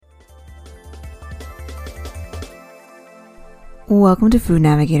Welcome to Food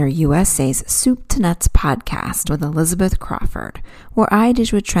Navigator USA's Soup to Nuts podcast with Elizabeth Crawford, where I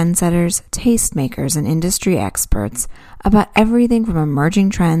dish with trendsetters, tastemakers, and industry experts about everything from emerging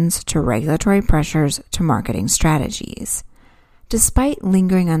trends to regulatory pressures to marketing strategies. Despite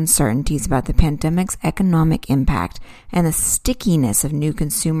lingering uncertainties about the pandemic's economic impact and the stickiness of new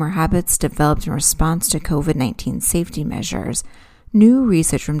consumer habits developed in response to COVID-19 safety measures, new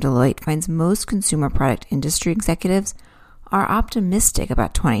research from Deloitte finds most consumer product industry executives are optimistic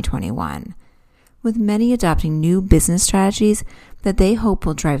about 2021, with many adopting new business strategies that they hope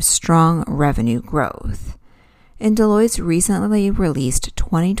will drive strong revenue growth. In Deloitte's recently released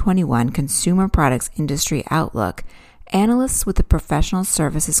 2021 Consumer Products Industry Outlook, analysts with the professional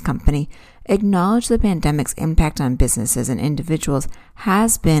services company acknowledge the pandemic's impact on businesses and individuals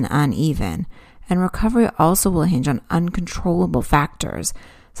has been uneven, and recovery also will hinge on uncontrollable factors,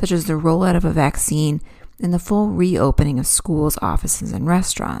 such as the rollout of a vaccine and the full reopening of schools, offices, and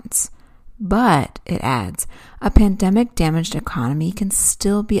restaurants. But, it adds, a pandemic-damaged economy can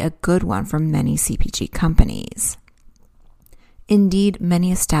still be a good one for many CPG companies. Indeed,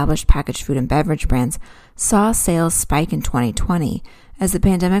 many established packaged food and beverage brands saw sales spike in 2020 as the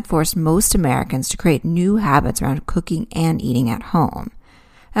pandemic forced most Americans to create new habits around cooking and eating at home.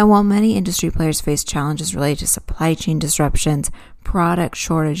 And while many industry players face challenges related to supply chain disruptions, product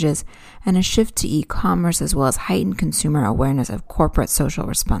shortages, and a shift to e-commerce as well as heightened consumer awareness of corporate social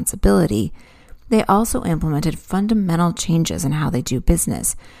responsibility, they also implemented fundamental changes in how they do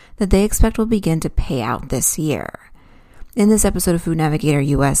business that they expect will begin to pay out this year. In this episode of Food Navigator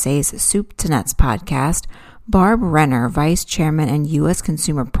USA's Soup to Nuts podcast, Barb Renner, Vice Chairman and U.S.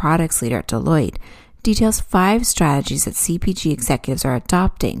 Consumer Products Leader at Deloitte, details 5 strategies that CPG executives are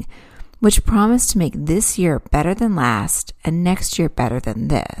adopting, which promise to make this year better than last and next year better than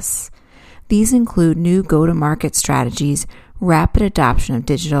this. These include new go-to-market strategies, rapid adoption of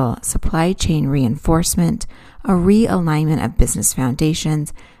digital, supply chain reinforcement, a realignment of business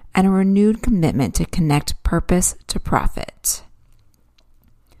foundations, and a renewed commitment to connect purpose to profit.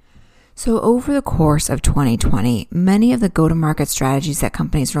 So over the course of 2020, many of the go-to-market strategies that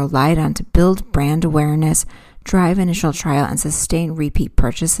companies relied on to build brand awareness, drive initial trial, and sustain repeat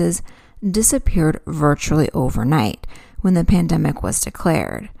purchases disappeared virtually overnight when the pandemic was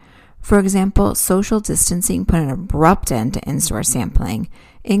declared. For example, social distancing put an abrupt end to in-store sampling,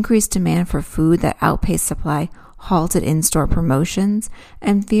 increased demand for food that outpaced supply halted in-store promotions,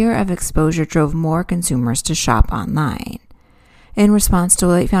 and fear of exposure drove more consumers to shop online. In response,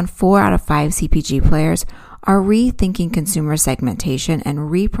 Deloitte found 4 out of 5 CPG players are rethinking consumer segmentation and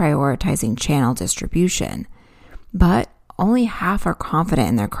reprioritizing channel distribution, but only half are confident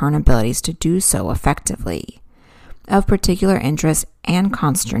in their current abilities to do so effectively. Of particular interest and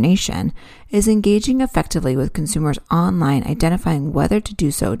consternation is engaging effectively with consumers online, identifying whether to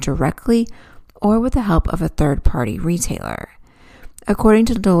do so directly or with the help of a third-party retailer. According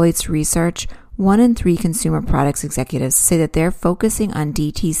to Deloitte's research, 1 in 3 consumer products executives say that they're focusing on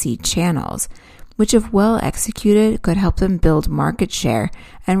DTC channels, which if well executed could help them build market share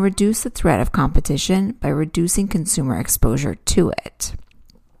and reduce the threat of competition by reducing consumer exposure to it.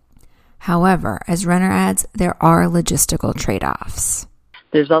 However, as Renner adds, there are logistical trade-offs.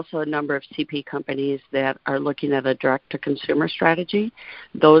 There's also a number of CP companies that are looking at a direct-to-consumer strategy.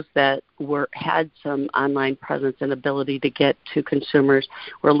 Those that had some online presence and ability to get to consumers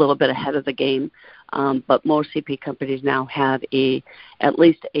were a little bit ahead of the game. But most CP companies now have at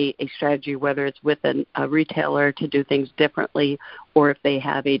least a strategy, whether it's with a retailer to do things differently or if they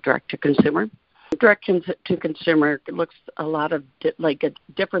have a direct-to-consumer. Direct-to-consumer looks a lot of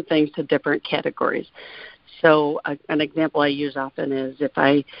different things to different categories. So an example I use often is if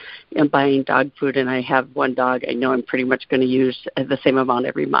I am buying dog food and I have one dog, I know I'm pretty much going to use the same amount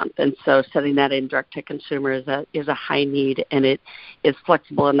every month. And so setting that in direct-to-consumer is a high need, and it is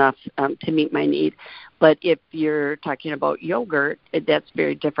flexible enough to meet my need. But if you're talking about yogurt, that's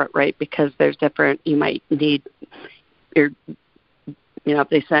very different, right? Because there's different, you might need if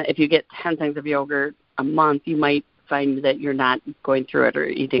you get 10 things of yogurt a month, you might find that you're not going through it or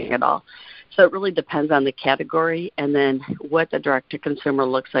eating at all. So it really depends on the category and then what the direct-to-consumer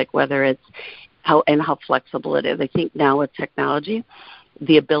looks like, whether it's how flexible it is. I think now with technology,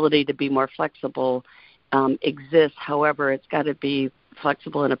 the ability to be more flexible exists. However, it's got to be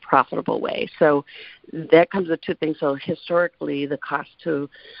flexible in a profitable way. So that comes with 2 things. So historically, the cost to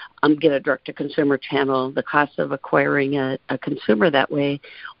get a direct-to-consumer channel, the cost of acquiring a consumer that way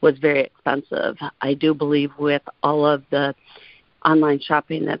was very expensive. I do believe with all of the online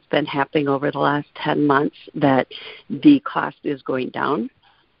shopping that's been happening over the last 10 months that the cost is going down.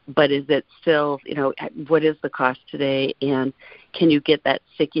 but is it still, what is the cost today, and can you get that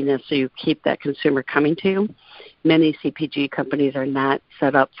stickiness so you keep that consumer coming to you? Many CPG companies are not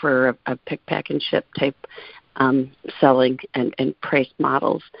set up for a pick, pack, and ship type selling and price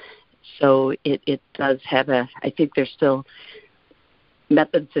models. So it does have I think there's still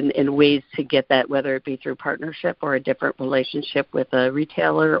methods and ways to get that, whether it be through partnership or a different relationship with a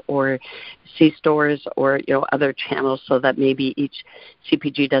retailer or C-stores or other channels, so that maybe each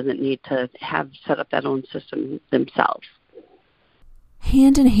CPG doesn't need to have set up that own system themselves.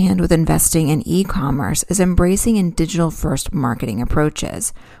 Hand in hand with investing in e-commerce is embracing in digital-first marketing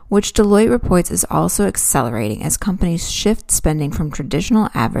approaches, which Deloitte reports is also accelerating as companies shift spending from traditional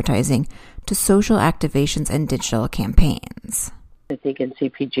advertising to social activations and digital campaigns. I think in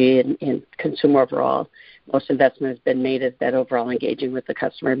CPG and consumer overall, most investment has been made at that overall engaging with the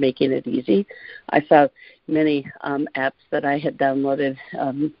customer, making it easy. I saw many apps that I had downloaded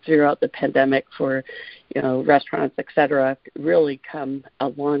throughout the pandemic for, restaurants, et cetera, really come a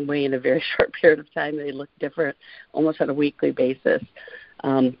long way in a very short period of time. They look different almost on a weekly basis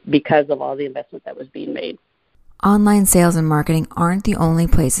because of all the investment that was being made. Online sales and marketing aren't the only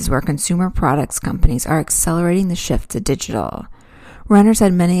places where consumer products companies are accelerating the shift to digital. Renner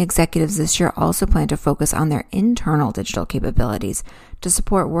said many executives this year also plan to focus on their internal digital capabilities to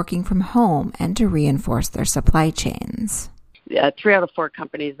support working from home and to reinforce their supply chains. 3 out of 4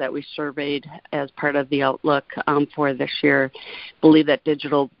 companies that we surveyed as part of the outlook for this year believe that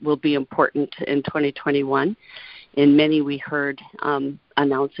digital will be important in 2021. And many we heard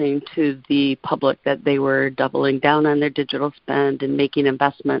announcing to the public that they were doubling down on their digital spend and making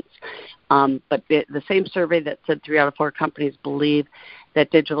investments. But the same survey that said 3 out of 4 companies believe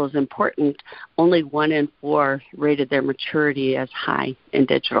that digital is important, only 1 in 4 rated their maturity as high in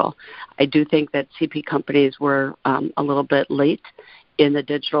digital. I do think that CP companies were a little bit late in the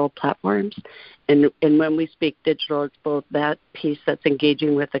digital platforms. And when we speak digital, it's both that piece that's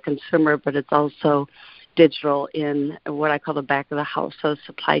engaging with the consumer, but it's also digital in what I call the back of the house, so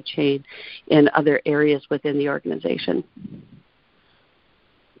supply chain and other areas within the organization.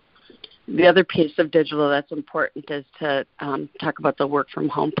 The other piece of digital that's important is to talk about the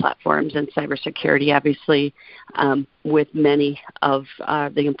work-from-home platforms and cybersecurity. Obviously, with many of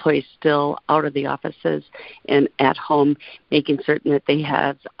the employees still out of the offices and at home, making certain that they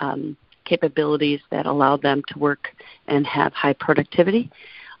have capabilities that allow them to work and have high productivity,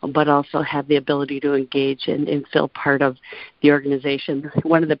 but also have the ability to engage and feel part of the organization.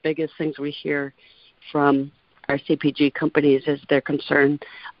 One of the biggest things we hear from our CPG companies is their concern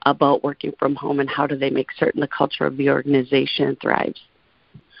about working from home and how do they make certain the culture of the organization thrives.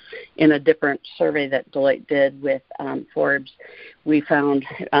 In a different survey that Deloitte did with Forbes, we found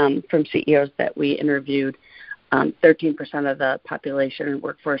from CEOs that we interviewed, 13% of the population and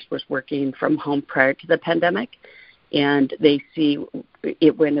workforce was working from home prior to the pandemic, and they see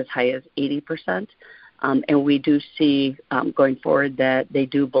it went as high as 80%. And we do see going forward that they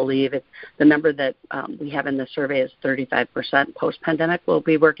do believe the number that we have in the survey is 35% post-pandemic will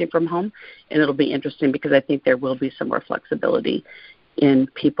be working from home. And it'll be interesting because I think there will be some more flexibility in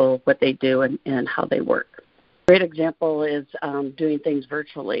people, what they do and how they work. A great example is doing things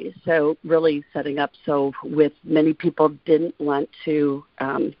virtually. So really setting up so with many people didn't want to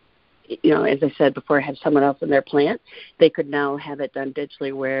as I said before, have someone else in their plant, they could now have it done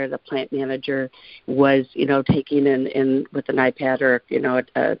digitally where the plant manager was, taking in with an iPad or,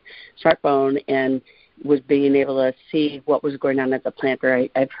 a smartphone and was being able to see what was going on at the plant. Or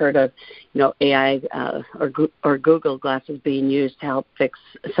I've heard of, AI or Google glasses being used to help fix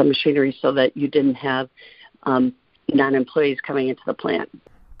some machinery so that you didn't have non-employees coming into the plant.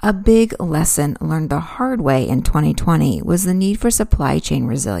 A big lesson learned the hard way in 2020 was the need for supply chain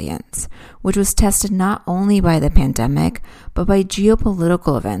resilience, which was tested not only by the pandemic, but by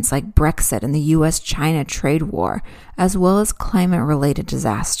geopolitical events like Brexit and the U.S.-China trade war, as well as climate-related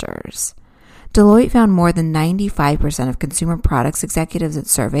disasters. Deloitte found more than 95% of consumer products executives it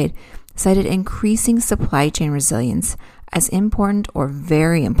surveyed cited increasing supply chain resilience as important or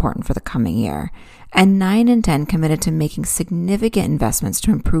very important for the coming year, and 9 in 10 committed to making significant investments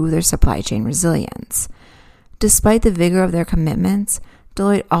to improve their supply chain resilience. Despite the vigor of their commitments,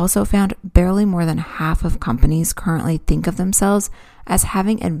 Deloitte also found barely more than half of companies currently think of themselves as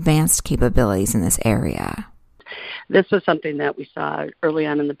having advanced capabilities in this area. This was something that we saw early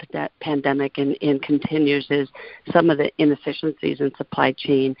on in the pandemic and continues is some of the inefficiencies in supply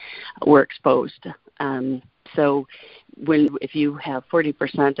chain were exposed. So if you have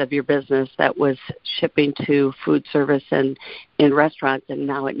 40% of your business that was shipping to food service and in restaurants, and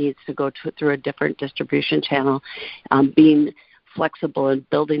now it needs to go through a different distribution channel, being flexible in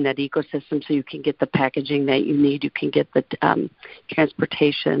building that ecosystem so you can get the packaging that you need, you can get the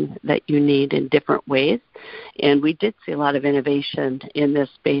transportation that you need in different ways. And we did see a lot of innovation in this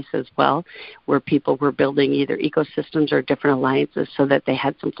space as well, where people were building either ecosystems or different alliances so that they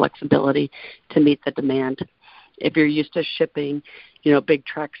had some flexibility to meet the demand. If you're used to shipping, big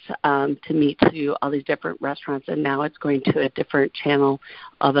trucks to meet to all these different restaurants, and now it's going to a different channel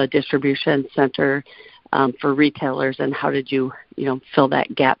of a distribution center for retailers, and how did you, fill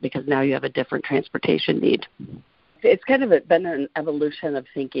that gap because now you have a different transportation need. It's kind of been an evolution of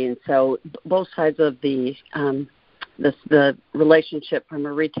thinking. So both sides of the relationship from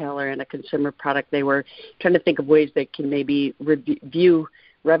a retailer and a consumer product, they were trying to think of ways they can maybe view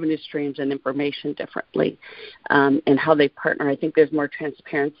revenue streams and information differently, and how they partner. I think there's more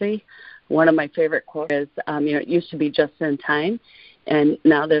transparency. One of my favorite quotes is, it used to be just in time, and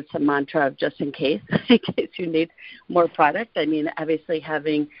now there's a mantra of just in case you need more product. I mean, obviously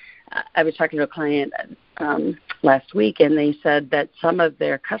I was talking to a client last week, and they said that some of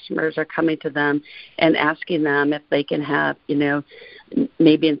their customers are coming to them and asking them if they can have,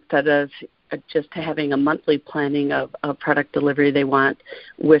 maybe instead of just having a monthly planning of product delivery, they want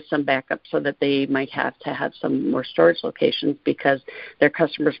with some backup so that they might have to have some more storage locations because their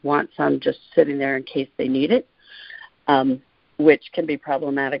customers want some just sitting there in case they need it, which can be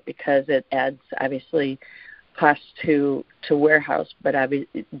problematic because it adds, obviously, cost to warehouse, but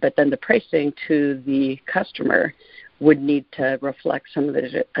then the pricing to the customer would need to reflect some of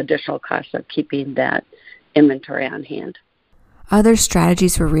the additional costs of keeping that inventory on hand. Other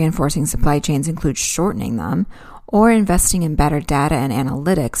strategies for reinforcing supply chains include shortening them or investing in better data and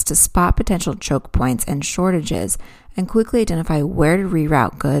analytics to spot potential choke points and shortages and quickly identify where to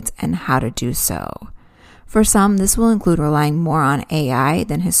reroute goods and how to do so. For some, this will include relying more on AI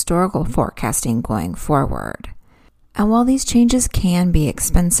than historical forecasting going forward. And while these changes can be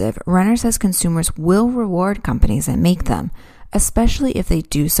expensive, Renner says consumers will reward companies that make them, especially if they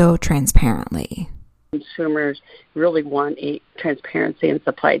do so transparently. Consumers really want a transparency in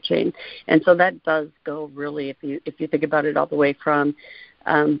supply chain, and so that does go really, if you think about it, all the way from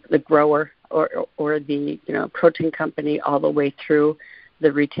the grower or the protein company all the way through the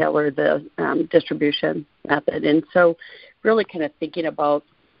retailer, the distribution method. And so really kind of thinking about,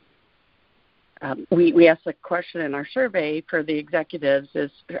 we asked a question in our survey for the executives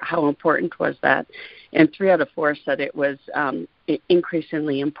is how important was that? And 3 out of 4 said it was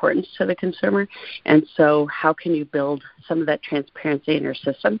increasingly important to the consumer. And so how can you build some of that transparency in your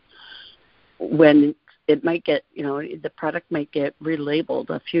system when it might get, the product might get relabeled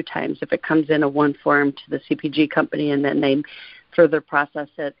a few times if it comes in a one form to the CPG company and then they further process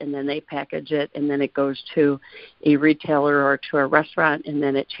it and then they package it and then it goes to a retailer or to a restaurant and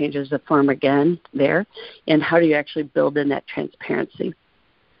then it changes the form again there. And how do you actually build in that transparency?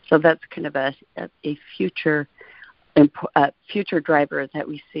 So that's kind of a future driver that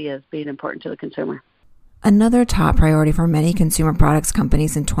we see as being important to the consumer. Another top priority for many consumer products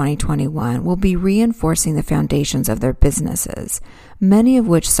companies in 2021 will be reinforcing the foundations of their businesses, many of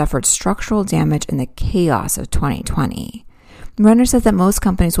which suffered structural damage in the chaos of 2020. Renner says that most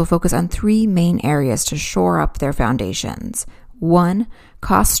companies will focus on 3 main areas to shore up their foundations. 1,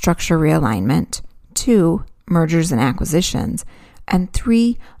 cost structure realignment. 2, mergers and acquisitions. And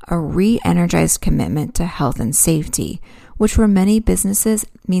 3, a re-energized commitment to health and safety, which for many businesses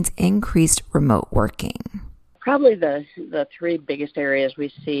means increased remote working. Probably the 3 biggest areas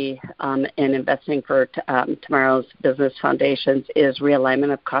we see in investing for tomorrow's business foundations is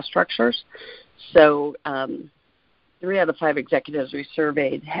realignment of cost structures. So 3 out of 5 executives we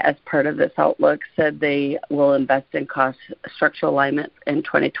surveyed as part of this outlook said they will invest in cost structural alignment in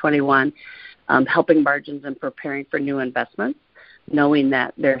 2021, helping margins and preparing for new investments, knowing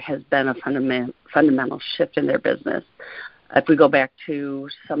that there has been a fundamental shift in their business. If we go back to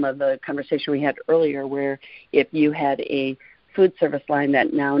some of the conversation we had earlier, where if you had a food service line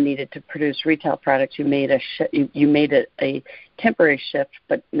that now needed to produce retail products, you made it a temporary shift,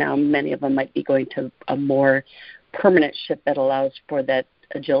 but now many of them might be going to a more permanent shift that allows for that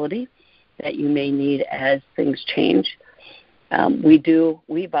agility that you may need as things change.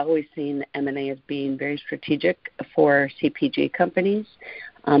 We've always seen M&A as being very strategic for CPG companies,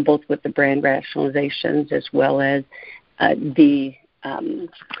 both with the brand rationalizations as well as the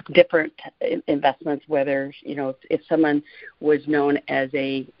different investments, whether, if someone was known as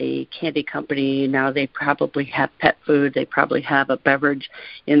a candy company, now they probably have pet food, they probably have a beverage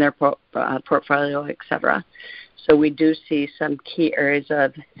in their portfolio, et cetera. So we do see some key areas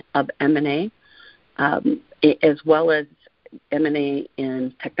of M&A, as well as M&A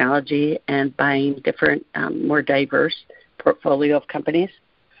in technology and buying different, more diverse portfolio of companies.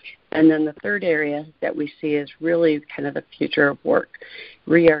 And then the third area that we see is really kind of the future of work,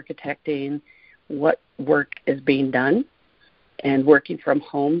 re-architecting what work is being done and working from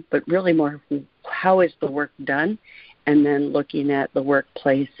home, but really more how is the work done, and then looking at the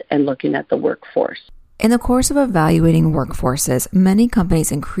workplace and looking at the workforce. In the course of evaluating workforces, many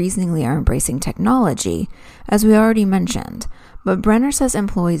companies increasingly are embracing technology, as we already mentioned, but Brenner says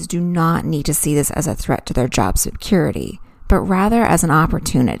employees do not need to see this as a threat to their job security, but rather as an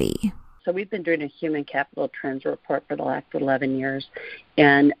opportunity. So we've been doing a human capital trends report for the last 11 years,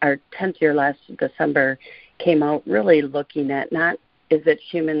 and our 10th year last December came out really looking at not is it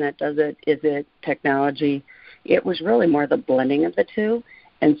human that does it, is it technology. It was really more the blending of the two.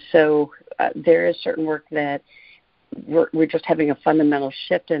 And so there is certain work that we're just having a fundamental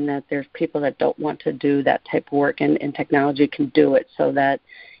shift in that there's people that don't want to do that type of work, and technology can do it. So that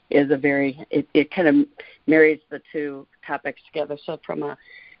is it kind of marries the two topics together. So from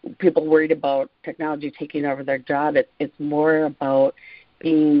people worried about technology taking over their job, it's more about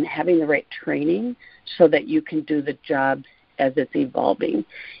having the right training so that you can do the job as it's evolving.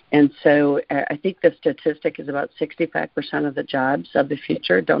 And so I think the statistic is about 65% of the jobs of the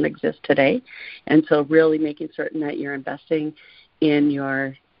future don't exist today. And so really making certain that you're investing in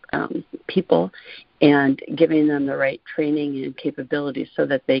your people and giving them the right training and capabilities so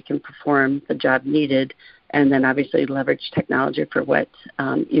that they can perform the job needed, and then obviously leverage technology for what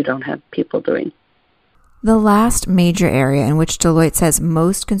you don't have people doing. The last major area in which Deloitte says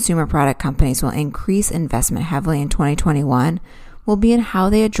most consumer product companies will increase investment heavily in 2021 will be in how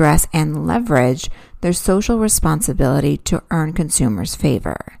they address and leverage their social responsibility to earn consumers'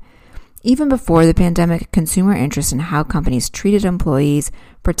 favor. Even before the pandemic, consumer interest in how companies treated employees,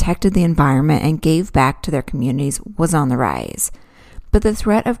 protected the environment, and gave back to their communities was on the rise. But the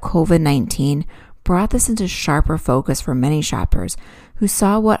threat of COVID-19 brought this into sharper focus for many shoppers who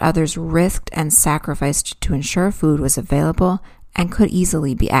saw what others risked and sacrificed to ensure food was available and could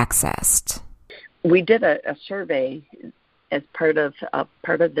easily be accessed. We did a survey as part of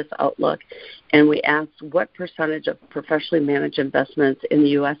this outlook, and we asked what percentage of professionally managed investments in the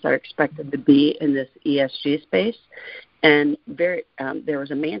U.S. are expected to be in this ESG space. And there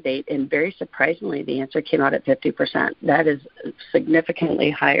was a mandate, and very surprisingly, the answer came out at 50%. That is significantly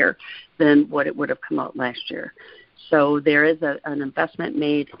higher than what it would have come out last year. So there is an investment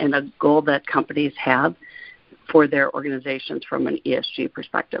made and a goal that companies have for their organizations from an ESG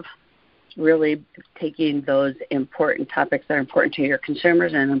perspective. Really taking those important topics that are important to your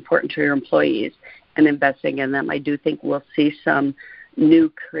consumers and important to your employees and investing in them. I do think we'll see some new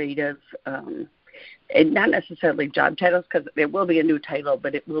creative and not necessarily job titles, because it will be a new title,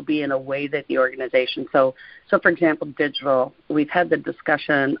 but it will be in a way that the organization. So for example, digital, we've had the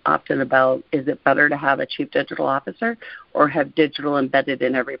discussion often about, is it better to have a chief digital officer or have digital embedded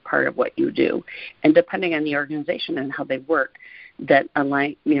in every part of what you do? And depending on the organization and how they work, that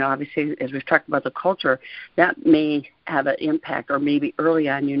unlike, obviously, as we've talked about the culture, that may have an impact, or maybe early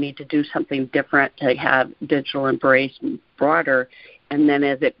on you need to do something different to have digital embrace broader. And then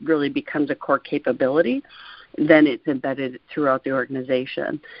as it really becomes a core capability, then it's embedded throughout the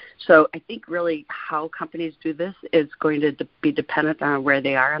organization. So I think really how companies do this is going to be dependent on where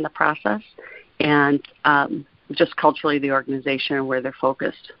they are in the process and just culturally the organization and where they're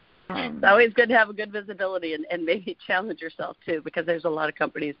focused. It's always good to have a good visibility and maybe challenge yourself too, because there's a lot of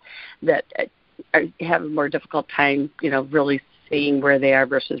companies that have a more difficult time, really seeing where they are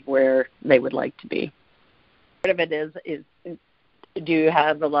versus where they would like to be. Part of it is do you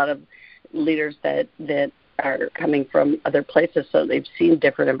have a lot of leaders that are coming from other places, so they've seen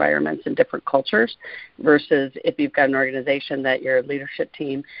different environments and different cultures, versus if you've got an organization that your leadership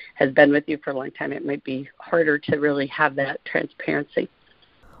team has been with you for a long time, it might be harder to really have that transparency.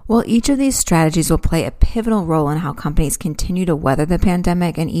 Well, each of these strategies will play a pivotal role in how companies continue to weather the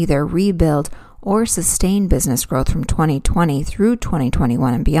pandemic and either rebuild or sustain business growth from 2020 through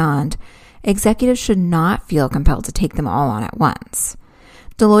 2021 and beyond. Executives should not feel compelled to take them all on at once.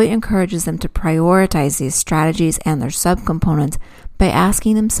 Deloitte encourages them to prioritize these strategies and their subcomponents by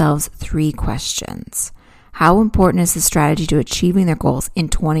asking themselves 3 questions. How important is the strategy to achieving their goals in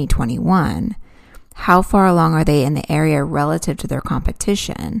 2021? How far along are they in the area relative to their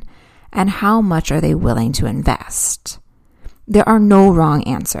competition? And how much are they willing to invest? There are no wrong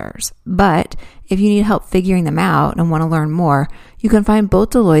answers, but if you need help figuring them out and want to learn more, you can find both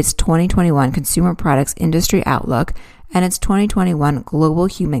Deloitte's 2021 Consumer Products Industry Outlook and its 2021 Global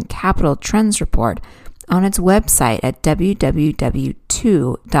Human Capital Trends Report on its website at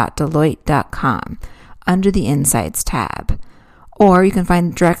www.deloitte.com under the Insights tab. Or you can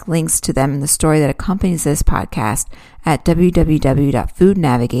find direct links to them in the story that accompanies this podcast at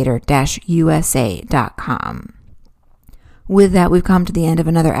www.foodnavigator-usa.com. With that, we've come to the end of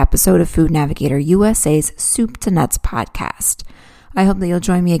another episode of Food Navigator USA's Soup to Nuts podcast. I hope that you'll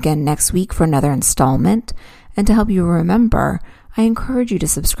join me again next week for another installment. And to help you remember, I encourage you to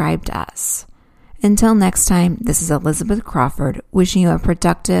subscribe to us. Until next time, this is Elizabeth Crawford wishing you a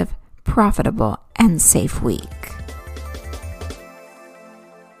productive, profitable, and safe week.